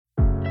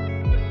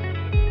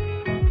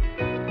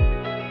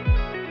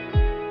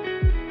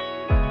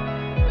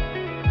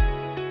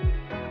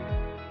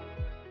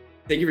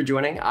Thank you for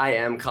joining. I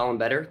am Colin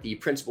Better, the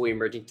Principal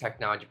Emerging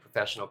Technology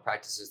Professional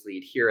Practices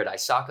Lead here at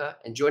ISACA.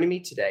 And joining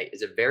me today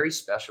is a very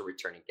special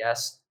returning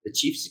guest, the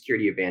Chief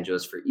Security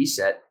Evangelist for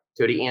ESET,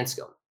 Tony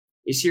Anscombe.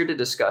 He's here to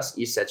discuss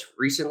ESET's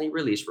recently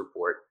released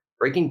report,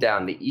 breaking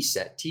down the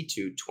ESET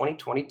T2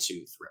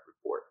 2022 threat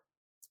report.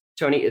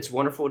 Tony, it's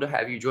wonderful to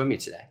have you join me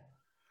today.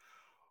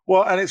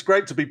 Well, and it's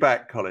great to be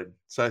back, Colin.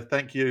 So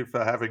thank you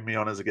for having me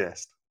on as a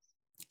guest.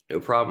 No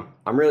problem.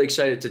 I'm really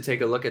excited to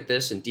take a look at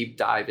this and deep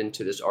dive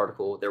into this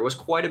article. There was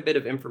quite a bit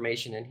of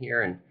information in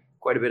here and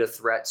quite a bit of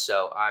threat.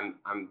 So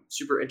I'm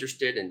super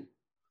interested in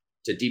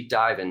to deep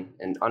dive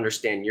and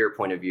understand your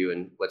point of view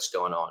and what's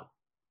going on.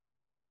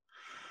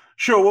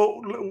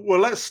 Sure. Well,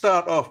 let's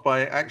start off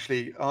by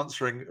actually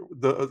answering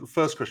the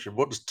first question.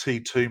 What does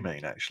T2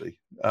 mean, actually?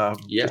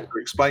 Just to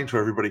explain to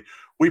everybody,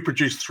 we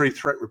produce 3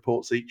 threat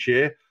reports each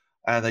year,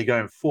 and they go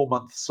in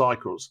 4-month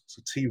cycles.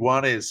 So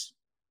T1 is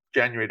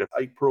January to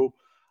April,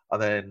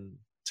 and then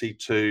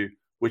T2,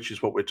 which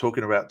is what we're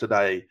talking about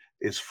today,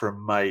 is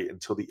from May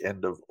until the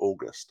end of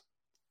August.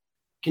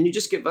 Can you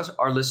just give us,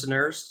 our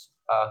listeners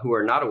who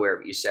are not aware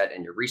of ESET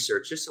and your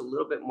research, just a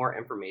little bit more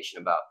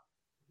information about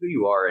who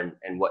you are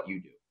and what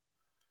you do?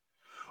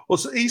 Well,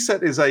 so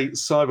ESET is a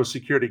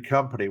cybersecurity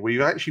company. We've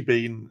actually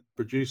been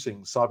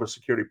producing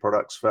cybersecurity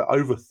products for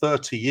over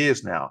 30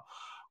 years now.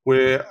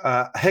 We're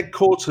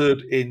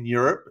headquartered in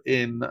Europe,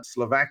 in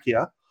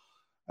Slovakia,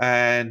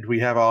 and we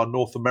have our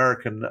North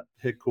American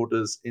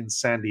headquarters in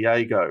San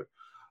Diego.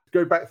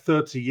 Go back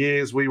 30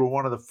 years, we were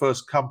one of the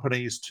first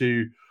companies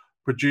to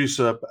produce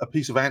a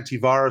piece of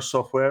antivirus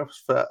software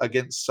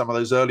against some of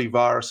those early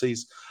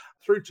viruses,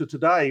 through to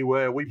today,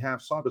 where we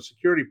have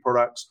cybersecurity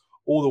products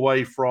all the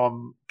way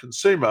from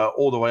consumer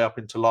all the way up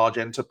into large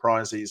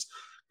enterprises,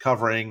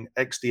 covering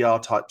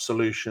XDR type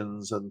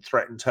solutions and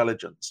threat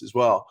intelligence as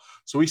well.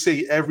 So we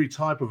see every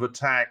type of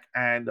attack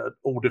and at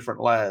all different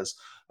layers.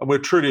 And we're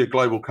truly a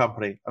global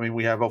company. I mean,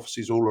 we have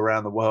offices all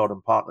around the world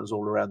and partners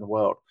all around the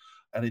world.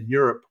 And in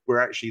Europe, we're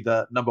actually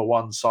the number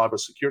 1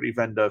 cybersecurity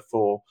vendor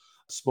for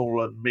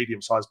small and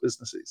medium-sized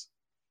businesses.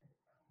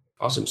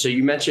 Awesome. So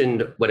you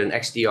mentioned what an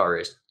XDR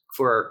is.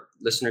 For our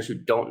listeners who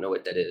don't know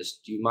what that is,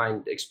 do you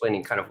mind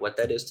explaining kind of what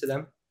that is to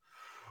them?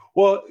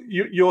 Well,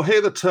 you'll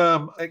hear the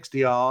term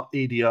XDR,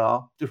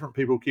 EDR. Different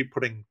people keep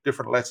putting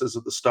different letters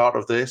at the start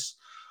of this.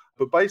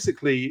 But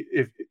basically,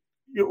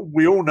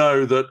 we all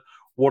know that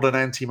what an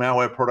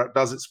anti-malware product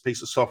does, it's a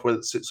piece of software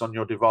that sits on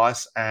your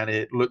device and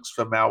it looks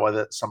for malware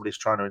that somebody's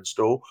trying to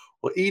install.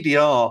 Well,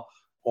 EDR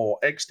or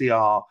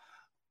XDR,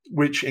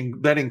 which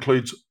then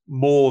includes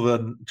more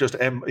than just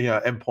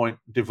endpoint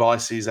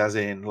devices, as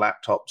in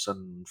laptops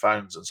and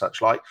phones and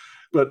such like.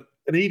 But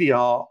an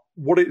EDR,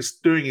 what it's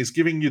doing is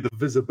giving you the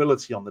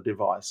visibility on the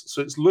device.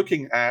 So it's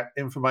looking at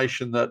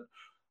information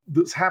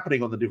that's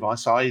happening on the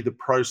device, i.e. the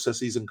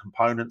processes and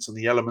components and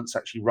the elements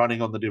actually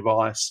running on the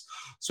device.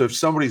 So if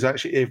somebody's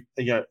actually,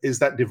 is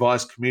that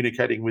device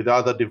communicating with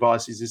other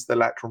devices? Is there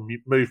lateral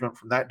movement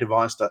from that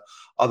device to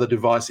other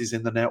devices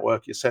in the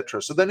network,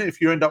 etc.? So then if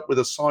you end up with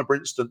a cyber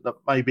incident that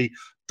maybe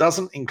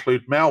doesn't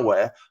include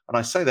malware, and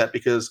I say that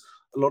because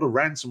a lot of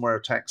ransomware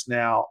attacks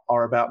now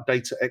are about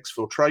data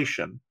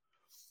exfiltration,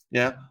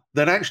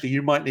 then actually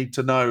you might need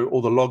to know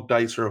all the log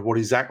data of what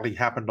exactly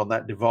happened on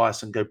that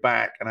device and go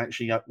back and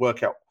actually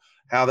work out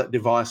how that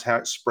device, how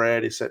it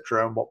spread,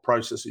 etc., and what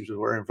processes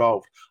were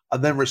involved,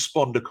 and then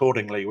respond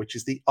accordingly, which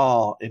is the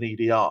R in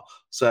EDR.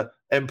 So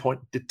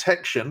endpoint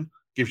detection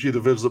gives you the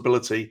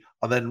visibility,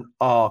 and then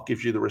R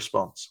gives you the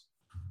response.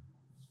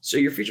 So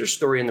your feature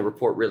story in the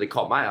report really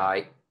caught my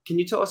eye. Can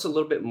you tell us a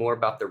little bit more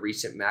about the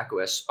recent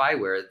macOS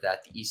spyware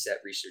that the ESET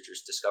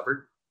researchers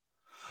discovered?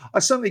 I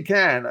certainly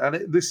can.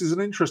 And this is an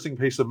interesting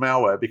piece of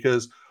malware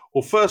because,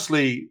 well,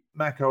 firstly,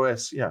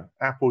 macOS,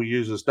 Apple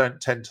users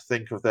don't tend to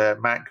think of their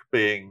Mac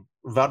being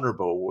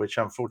vulnerable, which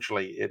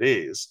unfortunately it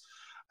is.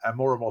 And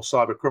more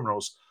cyber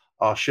criminals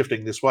are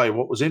shifting this way.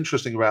 What was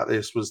interesting about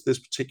this was this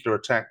particular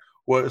attack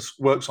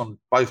works on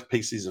both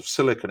pieces of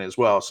silicon as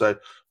well. So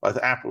both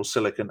Apple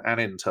silicon and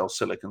Intel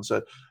silicon.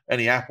 So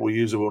any Apple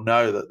user will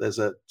know that there's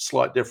a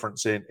slight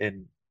difference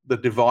in the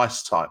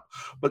device type.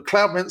 But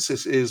Cloud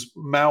Mensis is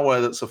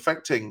malware that's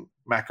affecting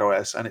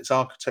macOS and its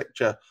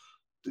architecture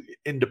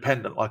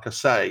independent, like I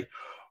say.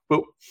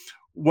 But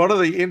one of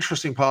the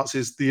interesting parts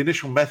is the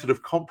initial method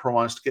of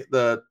compromise to get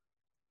the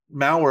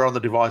malware on the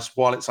device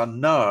while it's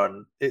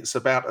unknown. It's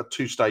about a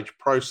 2-stage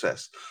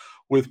process,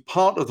 with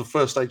part of the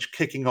first stage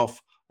kicking off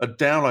a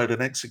download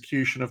and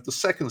execution of the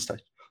second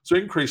stage. So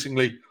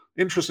interestingly,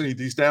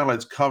 these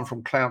downloads come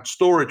from cloud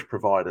storage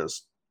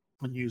providers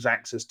and use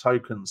access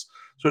tokens.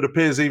 So it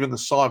appears even the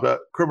cyber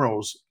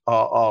criminals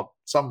are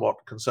somewhat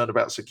concerned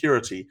about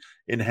security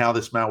in how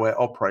this malware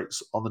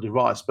operates on the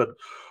device. But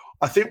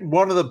I think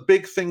one of the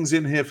big things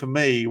in here for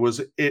me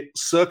was it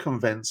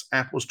circumvents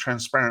Apple's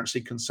transparency,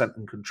 consent,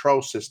 and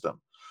control system.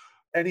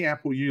 Any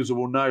Apple user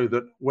will know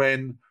that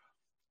when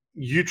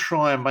you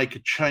try and make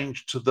a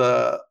change to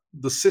the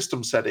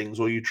system settings,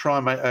 or you try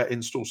and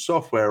install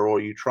software, or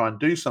you try and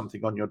do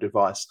something on your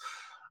device,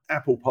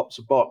 Apple pops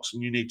a box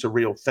and you need to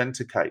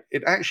re-authenticate,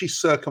 it actually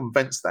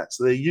circumvents that.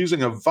 So they're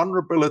using a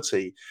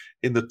vulnerability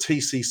in the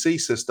TCC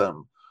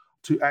system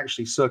to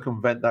actually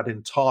circumvent that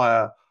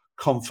entire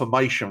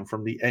confirmation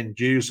from the end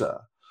user.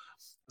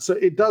 So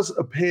it does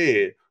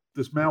appear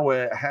this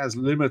malware has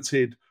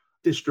limited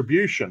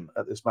distribution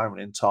at this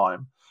moment in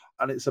time,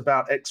 and it's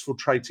about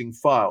exfiltrating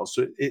files.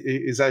 So it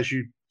is, as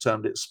you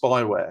termed it,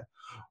 spyware.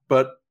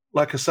 But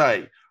like I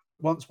say,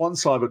 once one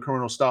cyber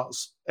criminal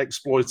starts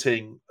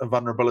exploiting a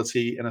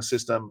vulnerability in a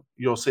system,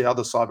 you'll see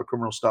other cyber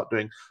criminals start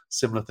doing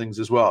similar things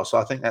as well. So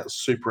I think that's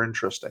super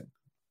interesting.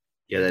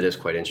 Yeah, that is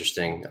quite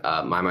interesting.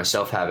 I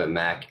myself have a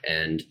Mac,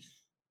 and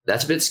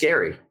that's a bit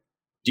scary.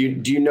 Do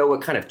you know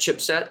what kind of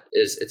chipset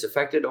it's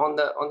affected on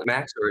the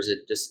Macs, or is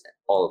it just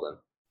all of them?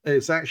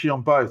 It's actually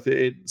on both.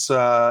 It's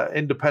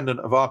independent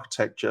of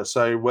architecture.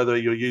 So whether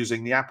you're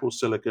using the Apple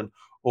silicon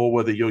or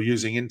whether you're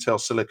using Intel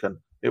silicon,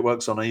 it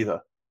works on either.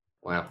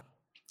 Wow,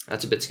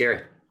 that's a bit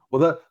scary.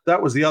 Well,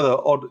 that was the other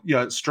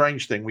odd,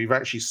 strange thing. We've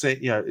actually seen,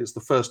 it's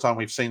the first time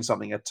we've seen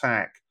something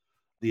attack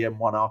the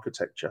M1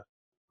 architecture.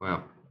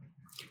 Wow,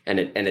 and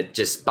it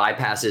just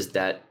bypasses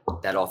that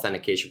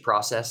authentication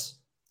process.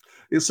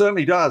 It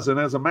certainly does. And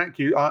as a Mac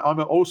user,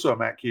 I'm also a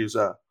Mac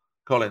user,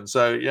 Colin.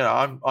 So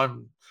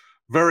I'm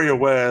very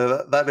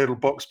aware that little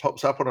box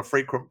pops up on a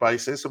frequent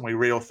basis, and we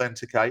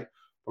re-authenticate.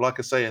 But like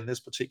I say, in this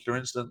particular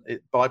instance,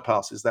 it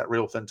bypasses that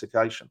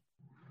re-authentication.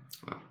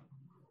 Wow.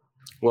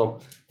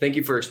 Well, thank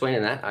you for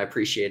explaining that. I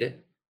appreciate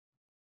it.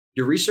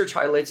 Your research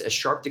highlights a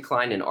sharp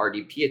decline in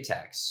RDP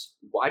attacks.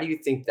 Why do you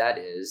think that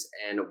is,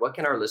 and what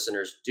can our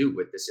listeners do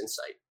with this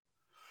insight?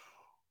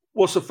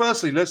 Well, so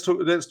firstly, let's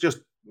just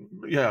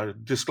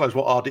disclose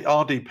what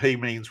RDP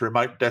means,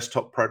 Remote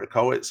Desktop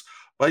Protocol. It's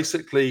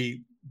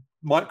basically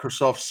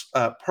Microsoft's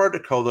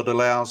protocol that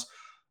allows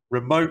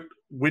remote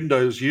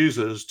Windows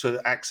users to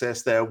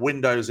access their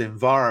Windows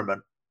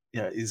environment,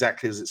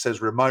 exactly as it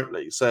says,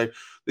 remotely. So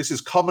this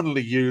is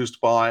commonly used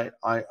by,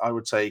 I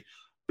would say,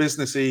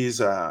 businesses,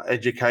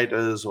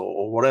 educators,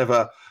 or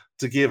whatever,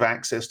 to give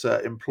access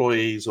to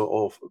employees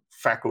or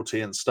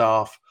faculty and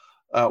staff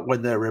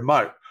when they're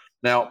remote.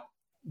 Now,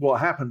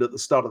 what happened at the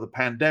start of the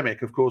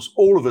pandemic, of course,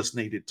 all of us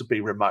needed to be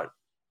remote.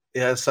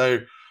 So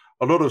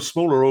a lot of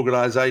smaller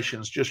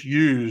organizations just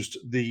used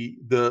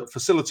the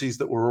facilities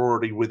that were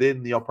already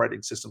within the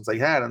operating systems they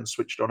had and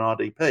switched on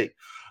RDP.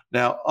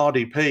 Now,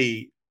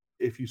 RDP,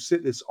 if you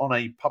sit this on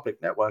a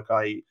public network,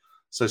 i.e.,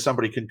 so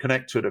somebody can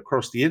connect to it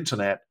across the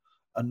internet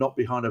and not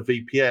behind a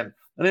VPN,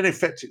 and in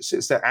effect, it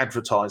sits there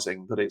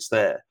advertising that it's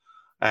there.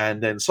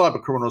 And then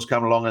cyber criminals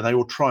come along and they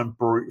will try and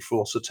brute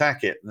force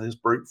attack it. And this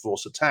brute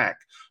force attack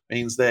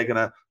means they're going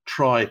to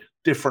try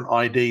different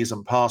IDs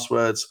and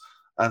passwords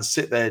and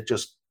sit there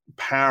just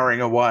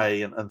powering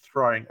away and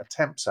throwing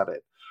attempts at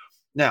it.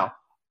 Now,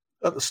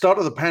 at the start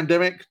of the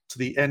pandemic to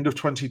the end of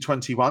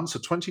 2021, so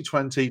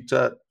 2020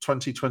 to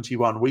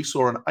 2021, we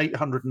saw an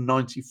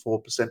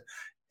 894%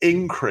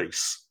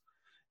 increase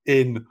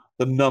in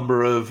the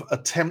number of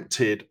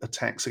attempted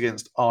attacks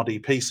against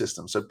RDP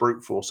systems, so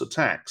brute force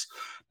attacks.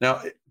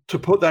 Now, to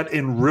put that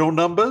in real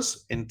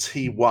numbers, in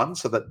T1,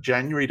 so that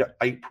January to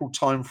April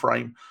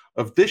timeframe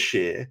of this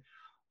year,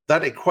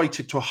 that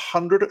equated to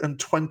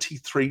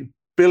 123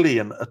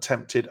 billion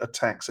attempted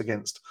attacks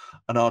against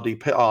an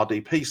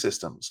RDP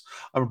systems.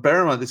 And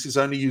bear in mind, this is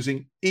only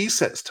using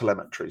ESET's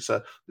telemetry.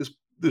 So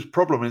this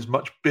problem is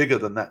much bigger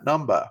than that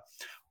number.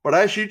 But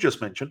as you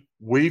just mentioned,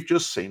 we've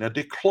just seen a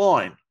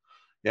decline,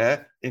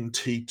 in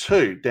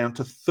T2 down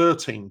to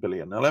 13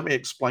 billion. Now, let me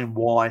explain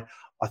why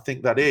I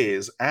think that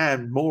is,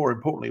 and more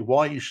importantly,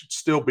 why you should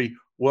still be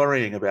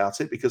worrying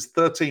about it, because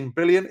 13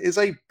 billion is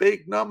a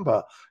big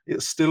number.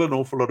 It's still an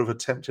awful lot of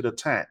attempted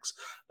attacks.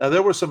 Now,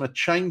 there were some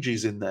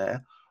changes in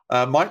there.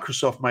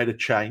 Microsoft made a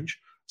change,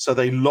 so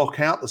they lock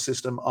out the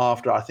system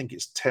after, I think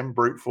it's 10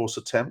 brute force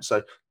attempts,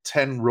 so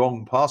 10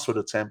 wrong password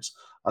attempts,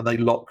 and they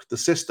lock the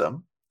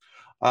system.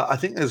 I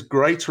think there's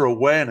greater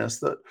awareness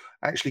that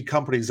actually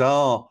companies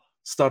are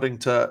starting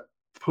to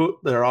put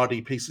their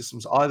RDP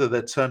systems, either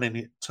they're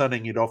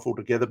turning it off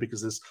altogether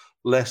because there's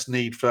less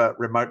need for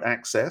remote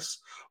access.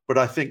 But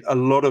I think a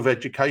lot of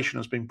education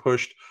has been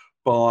pushed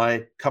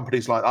by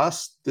companies like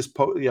us,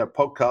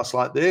 podcasts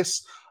like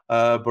this,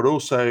 but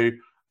also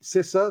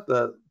CISA,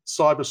 the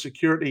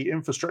Cybersecurity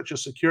Infrastructure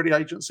Security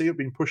Agency, have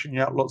been pushing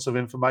out lots of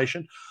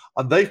information,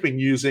 and they've been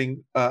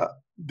using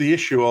the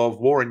issue of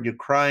war in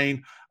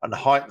Ukraine and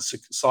heightened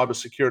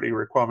cybersecurity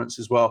requirements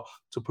as well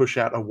to push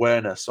out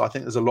awareness. So I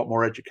think there's a lot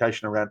more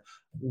education around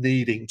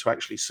needing to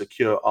actually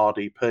secure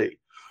RDP.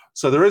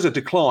 So there is a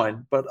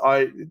decline, but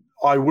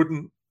I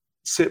wouldn't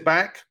sit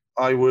back.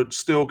 I would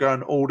still go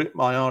and audit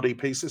my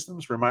RDP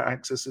systems, remote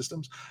access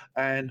systems,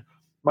 and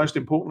most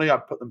importantly,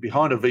 I'd put them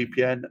behind a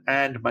VPN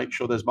and make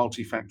sure there's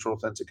multi-factor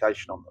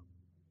authentication on them.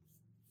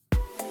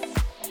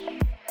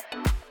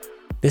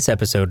 This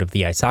episode of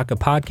the ISACA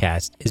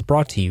podcast is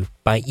brought to you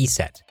by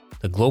ESET,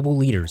 the global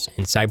leaders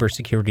in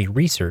cybersecurity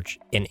research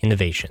and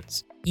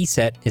innovations.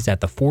 ESET is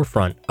at the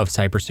forefront of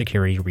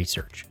cybersecurity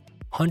research.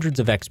 Hundreds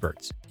of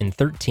experts in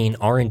 13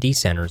 R&D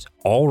centers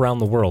all around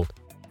the world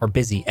are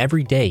busy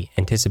every day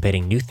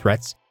anticipating new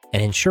threats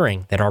and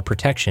ensuring that our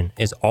protection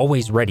is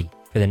always ready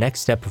for the next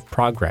step of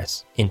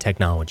progress in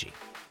technology.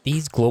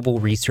 These global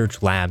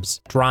research labs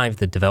drive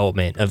the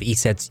development of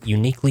ESET's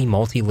uniquely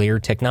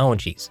multi-layered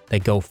technologies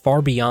that go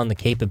far beyond the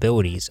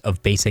capabilities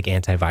of basic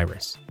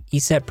antivirus.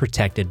 ESET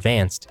Protect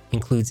Advanced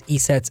includes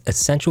ESET's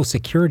essential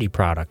security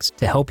products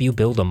to help you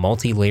build a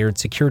multi-layered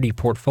security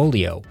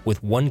portfolio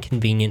with one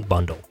convenient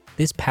bundle.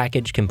 This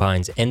package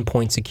combines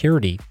endpoint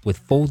security with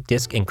full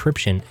disk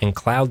encryption and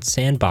cloud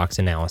sandbox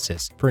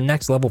analysis for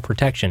next-level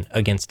protection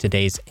against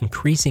today's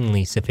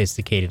increasingly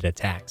sophisticated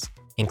attacks,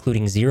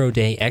 including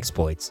zero-day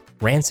exploits,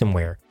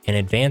 ransomware, and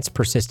advanced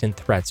persistent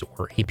threats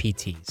or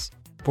APTs.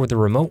 For the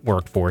remote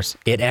workforce,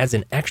 it adds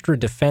an extra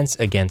defense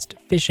against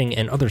phishing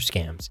and other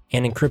scams,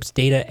 and encrypts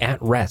data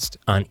at rest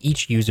on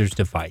each user's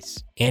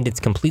device. And it's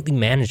completely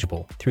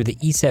manageable through the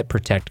ESET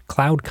Protect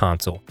Cloud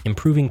Console,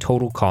 improving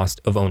total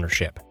cost of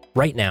ownership.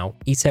 Right now,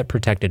 ESET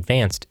Protect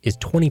Advanced is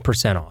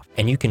 20% off,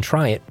 and you can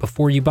try it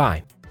before you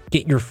buy.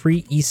 Get your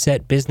free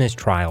ESET business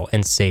trial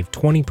and save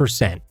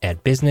 20%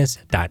 at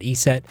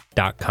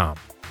business.eset.com.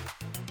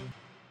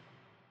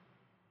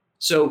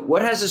 So,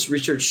 what has this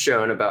research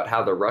shown about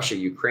how the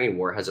Russia-Ukraine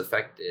war has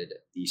affected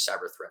the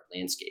cyber threat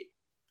landscape?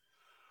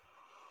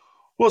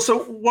 Well,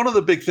 so one of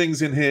the big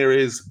things in here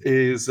is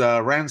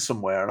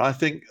ransomware, and I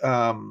think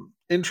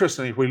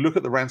interestingly, if we look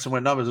at the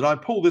ransomware numbers, and I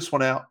pull this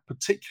one out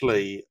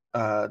particularly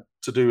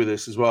to do with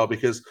this as well,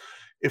 because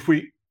if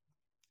we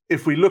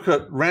look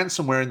at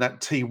ransomware in that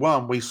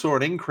T1, we saw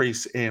an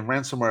increase in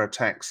ransomware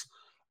attacks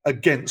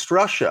against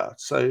Russia.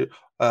 So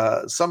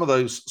some of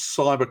those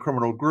cyber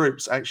criminal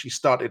groups actually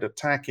started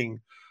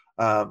attacking,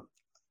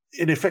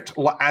 in effect,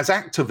 as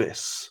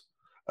activists,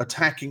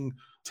 attacking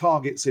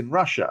targets in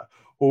Russia.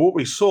 Well, what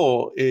we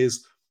saw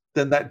is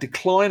then that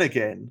decline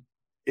again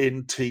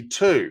in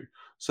T2.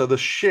 So the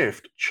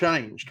shift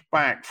changed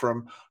back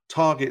from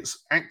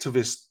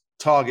activist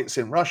targets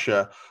in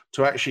Russia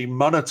to actually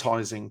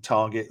monetizing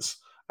targets,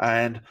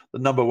 and the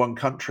number one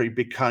country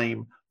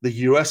became the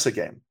US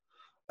again,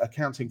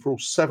 accounting for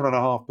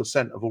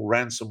 7.5% of all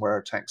ransomware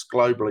attacks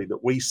globally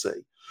that we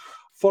see,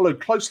 followed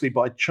closely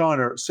by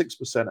China at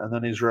 6% and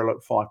then Israel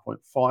at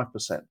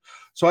 5.5%.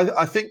 So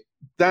I think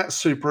that's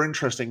super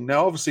interesting.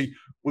 Now, obviously,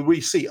 we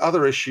see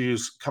other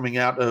issues coming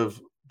out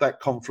of that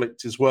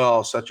conflict as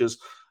well, such as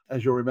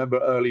you'll remember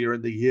earlier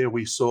in the year,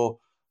 we saw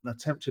an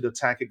attempted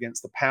attack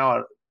against the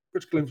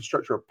critical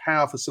infrastructure of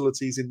power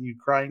facilities in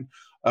Ukraine,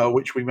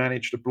 which we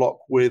managed to block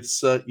with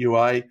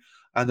CertUA.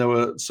 And there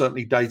were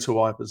certainly data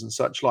wipers and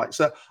such like.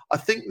 So I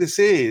think this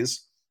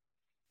is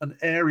an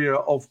area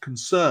of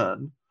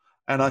concern,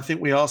 and I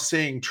think we are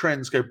seeing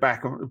trends go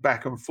back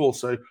and forth.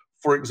 So,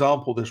 for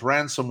example, this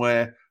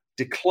ransomware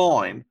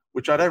decline,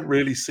 which I don't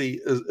really see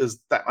as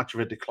that much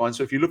of a decline.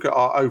 So if you look at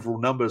our overall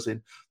numbers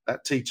in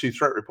that T2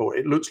 threat report,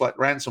 it looks like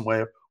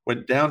ransomware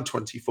went down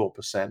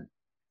 24%.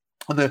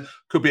 And there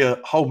could be a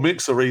whole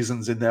mix of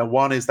reasons in there.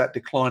 One is that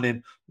decline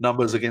in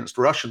numbers against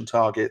Russian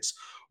targets,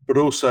 but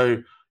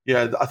also,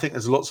 I think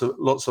there's lots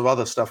of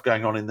other stuff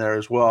going on in there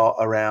as well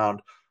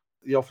around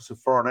the Office of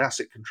Foreign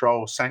Asset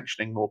Control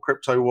sanctioning more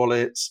crypto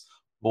wallets,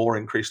 more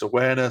increased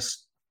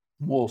awareness,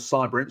 more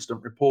cyber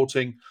incident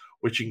reporting,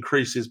 which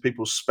increases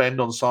people's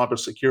spend on cyber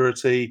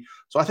security.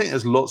 So I think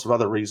there's lots of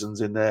other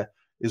reasons in there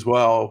as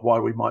well why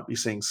we might be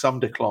seeing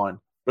some decline.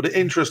 But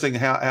interesting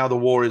how the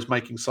war is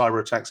making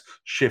cyber attacks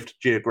shift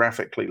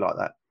geographically like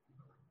that.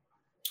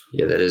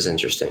 Yeah, that is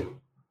interesting.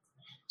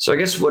 So I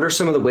guess what are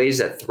some of the ways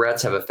that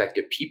threats have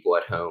affected people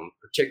at home,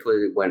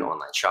 particularly when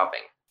online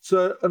shopping?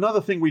 So another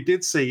thing we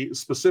did see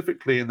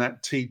specifically in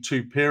that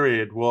T2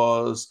 period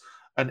was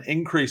an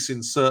increase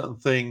in certain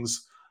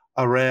things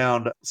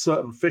around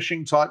certain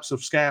phishing types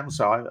of scams,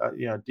 so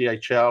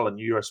DHL and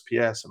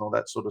USPS and all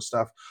that sort of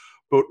stuff,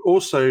 but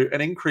also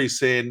an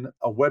increase in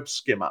a web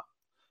skimmer.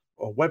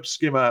 A web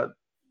skimmer,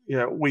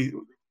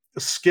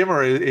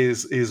 skimmer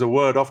is a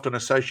word often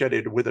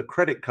associated with a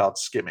credit card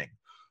skimming.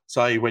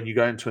 So when you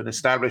go into an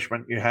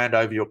establishment, you hand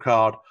over your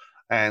card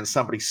and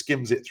somebody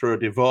skims it through a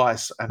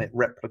device and it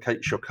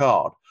replicates your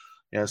card.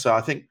 So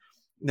I think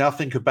now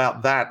think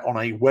about that on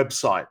a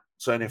website.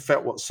 So in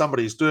effect, what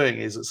somebody's doing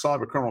is that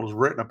cyber criminals have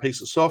written a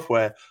piece of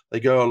software, they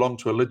go along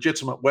to a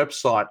legitimate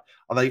website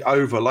and they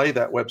overlay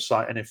that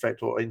website in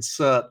effect or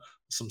insert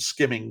some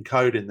skimming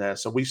code in there.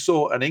 So we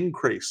saw an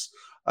increase,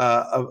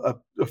 a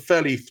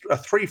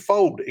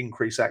threefold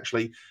increase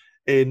actually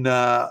in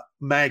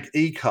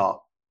MAG-ECART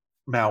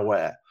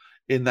malware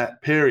in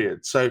that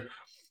period. So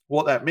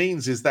what that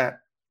means is that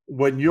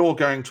when you're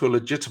going to a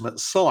legitimate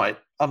site,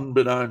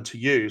 unbeknown to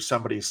you,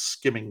 somebody's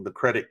skimming the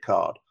credit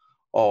card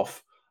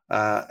off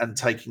and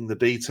taking the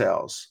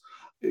details.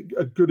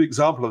 A good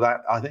example of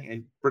that, I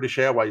think, British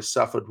Airways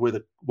suffered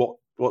with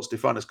what's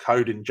defined as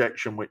code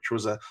injection, which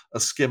was a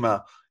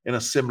skimmer in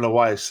a similar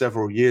way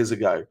several years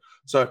ago.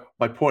 So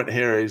my point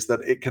here is that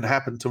it can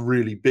happen to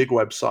really big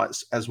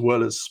websites as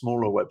well as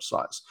smaller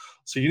websites.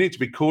 So you need to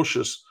be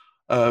cautious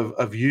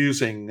of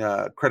using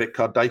credit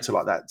card data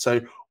like that. So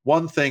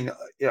one thing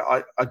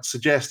I'd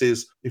suggest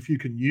is if you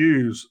can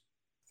use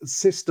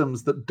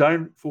systems that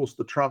don't force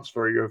the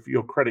transfer of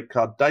your credit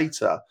card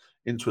data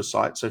into a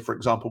site, so for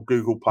example,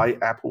 Google Pay,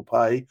 Apple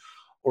Pay,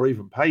 or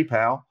even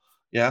PayPal,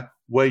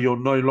 where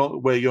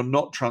you're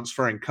not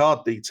transferring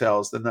card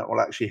details, then that will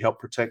actually help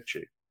protect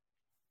you.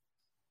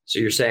 So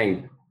you're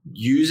saying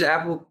use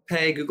Apple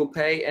Pay, Google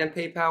Pay, and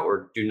PayPal,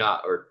 or do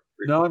not? Or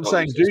no, I'm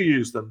saying do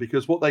use them,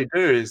 because what they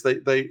do is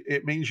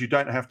it means you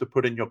don't have to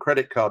put in your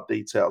credit card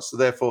details. So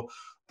therefore,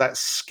 that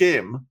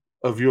skim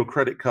of your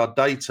credit card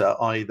data,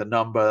 i.e. the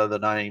number, the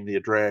name, the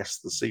address,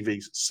 the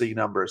CVC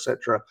number,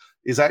 etc.,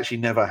 is actually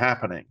never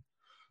happening.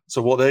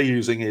 So what they're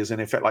using is, in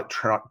effect, like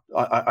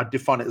I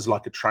define it as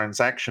like a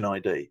transaction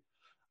ID,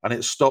 and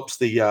it stops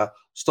the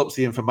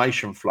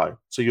information flow.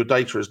 So your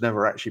data is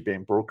never actually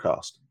being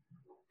broadcast.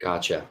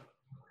 Gotcha.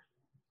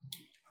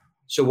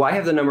 So why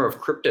have the number of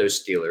crypto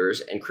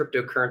stealers and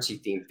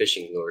cryptocurrency themed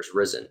phishing lures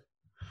risen?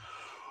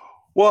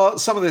 Well,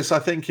 some of this I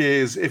think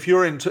is if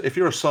you're a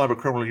cyber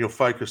criminal, you're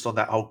focused on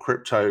that whole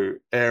crypto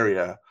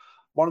area.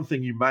 One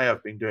thing you may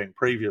have been doing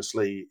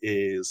previously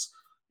is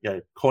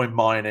coin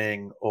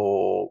mining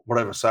or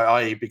whatever. So,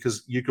 i.e.,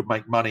 because you could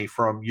make money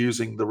from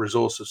using the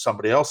resource of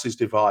somebody else's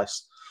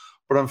device.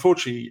 But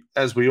unfortunately,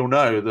 as we all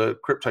know, the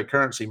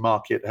cryptocurrency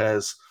market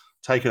has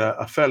taken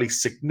a fairly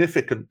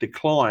significant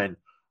decline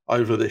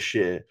over this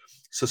year.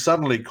 So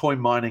suddenly coin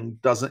mining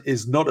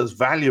is not as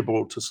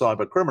valuable to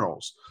cyber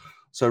criminals.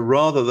 So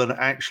rather than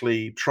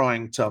actually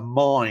trying to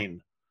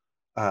mine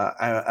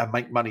and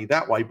make money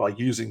that way by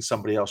using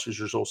somebody else's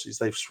resources,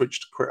 they've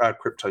switched to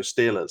crypto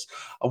stealers.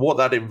 And what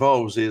that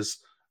involves is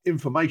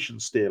information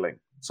stealing,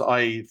 so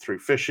i.e. through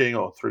phishing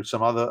or through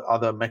some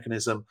other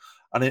mechanism.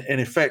 And in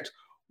effect,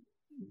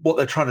 what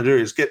they're trying to do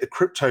is get the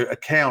crypto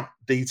account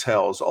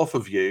details off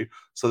of you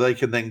so they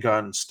can then go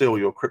and steal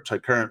your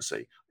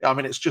cryptocurrency. I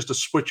mean, it's just a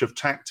switch of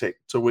tactic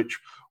to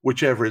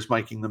whichever is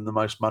making them the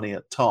most money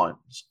at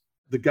times.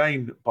 The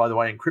gain, by the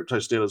way, in crypto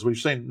stealers, we've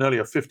seen nearly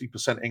a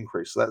 50%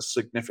 increase. So that's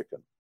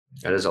significant.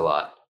 That is a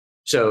lot.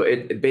 So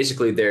it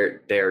basically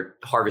they're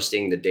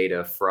harvesting the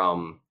data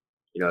from,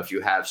 if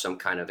you have some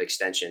kind of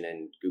extension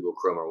in Google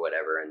Chrome or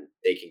whatever, and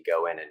they can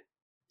go in and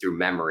through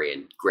memory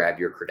and grab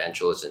your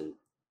credentials and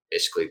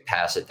basically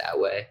pass it that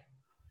way.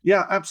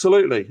 Yeah,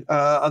 absolutely.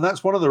 And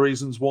that's one of the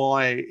reasons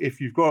why,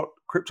 if you've got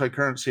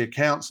cryptocurrency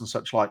accounts and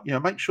such like,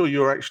 make sure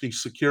you're actually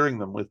securing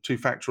them with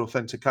two-factor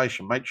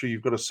authentication. Make sure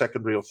you've got a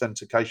secondary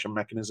authentication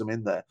mechanism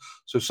in there.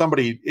 So if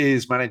somebody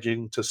is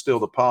managing to steal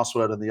the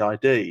password and the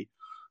ID,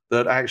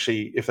 that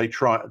actually, if they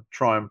try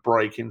and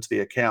break into the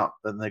account,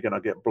 then they're going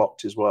to get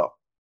blocked as well.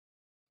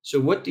 So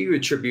what do you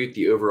attribute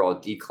the overall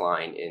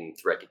decline in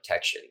threat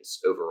detections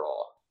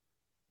overall?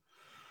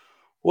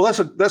 Well,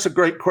 that's a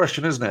great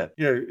question, isn't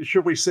it?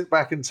 Should we sit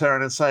back and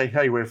turn and say,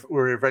 hey,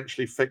 we're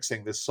eventually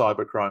fixing this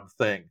cybercrime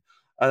thing?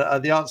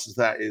 And the answer to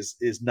that is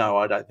no,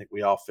 I don't think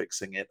we are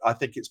fixing it. I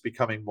think it's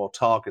becoming more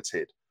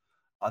targeted.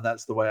 And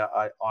that's the way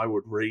I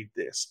would read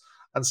this.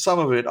 And some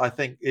of it, I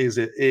think,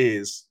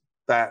 is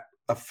that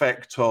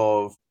effect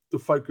of the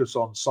focus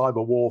on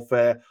cyber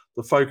warfare,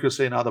 the focus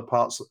in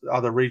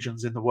other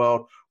regions in the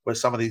world where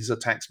some of these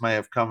attacks may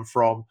have come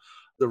from,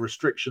 the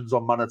restrictions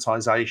on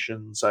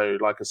monetization, so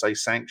like I say,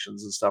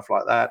 sanctions and stuff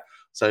like that.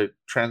 So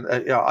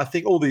I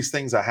think all these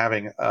things are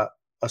having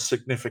a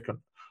significant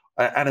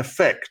an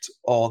effect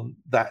on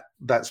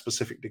that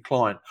specific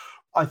decline.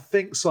 I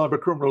think cyber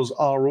criminals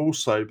are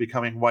also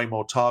becoming way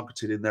more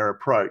targeted in their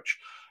approach.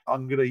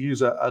 I'm going to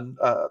use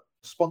a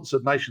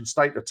sponsored nation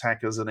state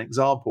attack as an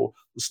example.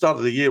 At the start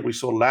of the year, we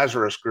saw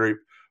Lazarus Group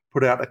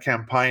put out a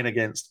campaign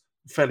against,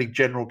 fairly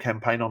general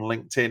campaign on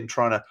LinkedIn,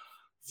 trying to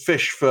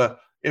fish for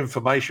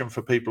information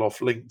for people off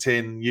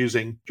LinkedIn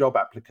using job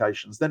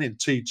applications. Then in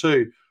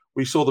T2,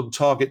 we saw them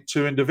target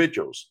two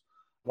individuals,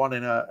 one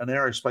in an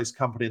aerospace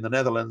company in the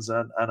Netherlands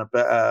and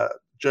a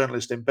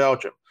journalist in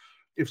Belgium.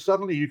 If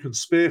suddenly you can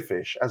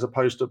spearfish as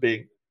opposed to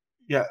being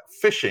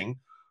phishing,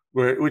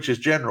 which is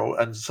general,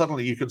 and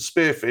suddenly you can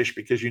spearfish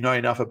because you know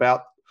enough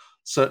about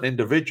certain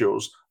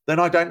individuals, then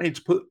I don't need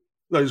to put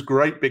those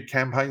great big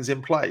campaigns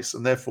in place,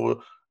 and therefore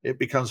it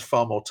becomes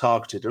far more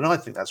targeted. And I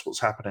think that's what's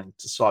happening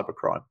to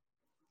cybercrime.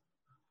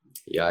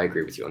 Yeah, I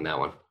agree with you on that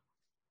one.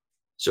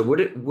 So what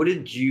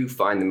did you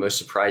find the most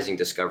surprising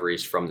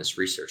discoveries from this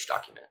research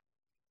document?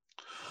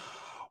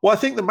 Well, I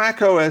think the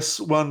macOS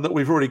one that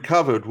we've already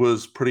covered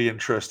was pretty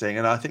interesting.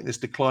 And I think this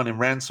decline in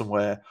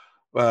ransomware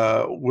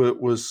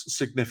was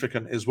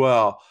significant as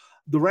well.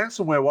 The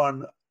ransomware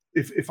one,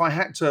 if I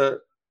had to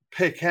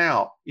pick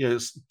out,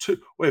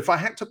 if I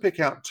had to pick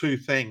out two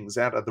things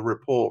out of the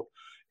report,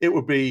 it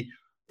would be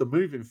the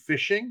move in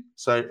phishing.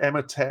 So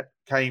Emotet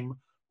came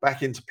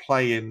back into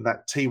play in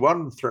that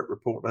T1 threat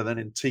report, and then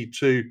in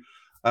T2,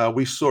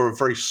 we saw a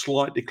very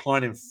slight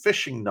decline in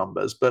phishing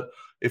numbers. But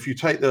if you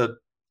take the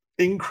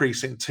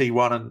increase in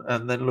T1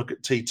 and then look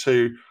at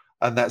T2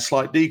 and that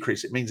slight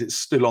decrease, it means it's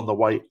still on the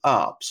way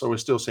up. So we're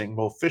still seeing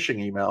more phishing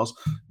emails.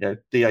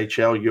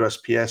 DHL,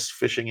 USPS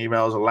phishing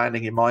emails are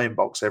landing in my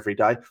inbox every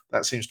day.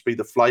 That seems to be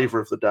the flavor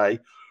of the day.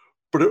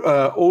 But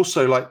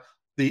also like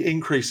the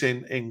increase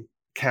in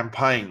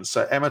campaigns.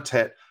 So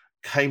Emotet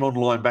came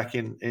online back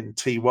in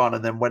T1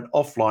 and then went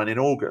offline in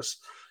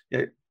August.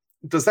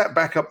 Does that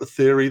back up the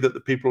theory that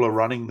the people are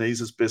running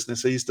these as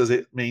businesses? Does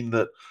it mean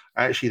that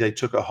actually they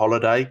took a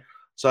holiday?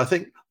 So I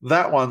think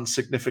that one's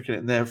significant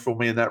in there for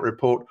me in that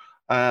report.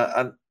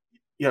 And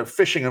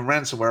phishing and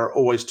ransomware are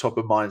always top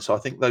of mind. So I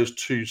think those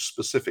two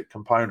specific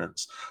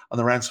components, and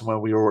the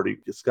ransomware, we already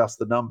discussed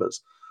the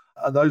numbers.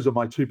 And those are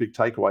my two big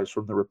takeaways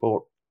from the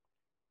report.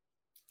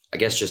 I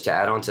guess just to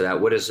add on to that,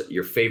 what is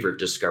your favorite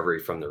discovery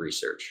from the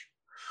research?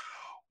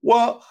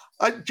 Well,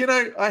 I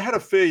had a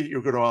fear you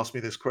were going to ask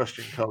me this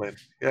question, Colin.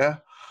 Yeah.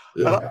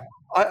 And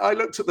I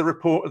looked at the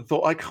report and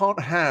thought, I can't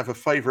have a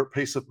favorite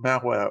piece of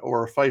malware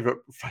or a favorite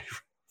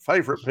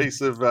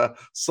piece of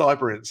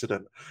cyber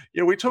incident.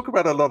 We talk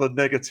about a lot of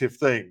negative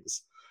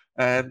things,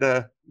 and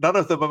none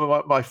of them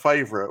are my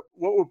favorite.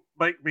 What would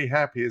make me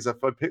happy is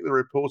if I picked the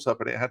report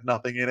up and it had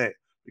nothing in it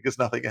because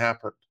nothing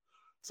happened.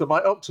 So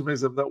my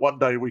optimism that one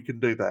day we can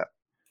do that.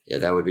 Yeah,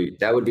 that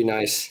would be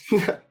nice.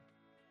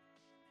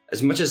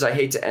 As much as I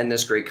hate to end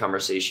this great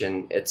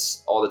conversation,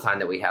 it's all the time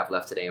that we have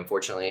left today,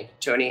 unfortunately.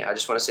 Tony, I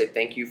just want to say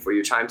thank you for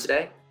your time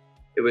today.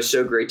 It was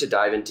so great to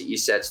dive into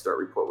ESET's threat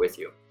report with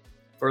you.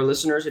 For our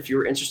listeners, if you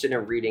were interested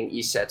in reading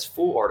ESET's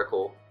full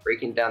article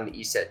breaking down the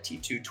ESET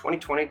T2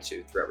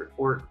 2022 threat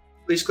report,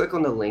 please click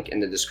on the link in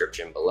the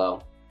description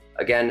below.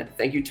 Again,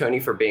 thank you, Tony,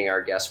 for being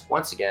our guest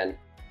once again,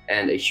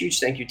 and a huge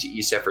thank you to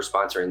ESET for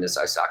sponsoring this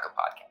ISACA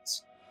podcast.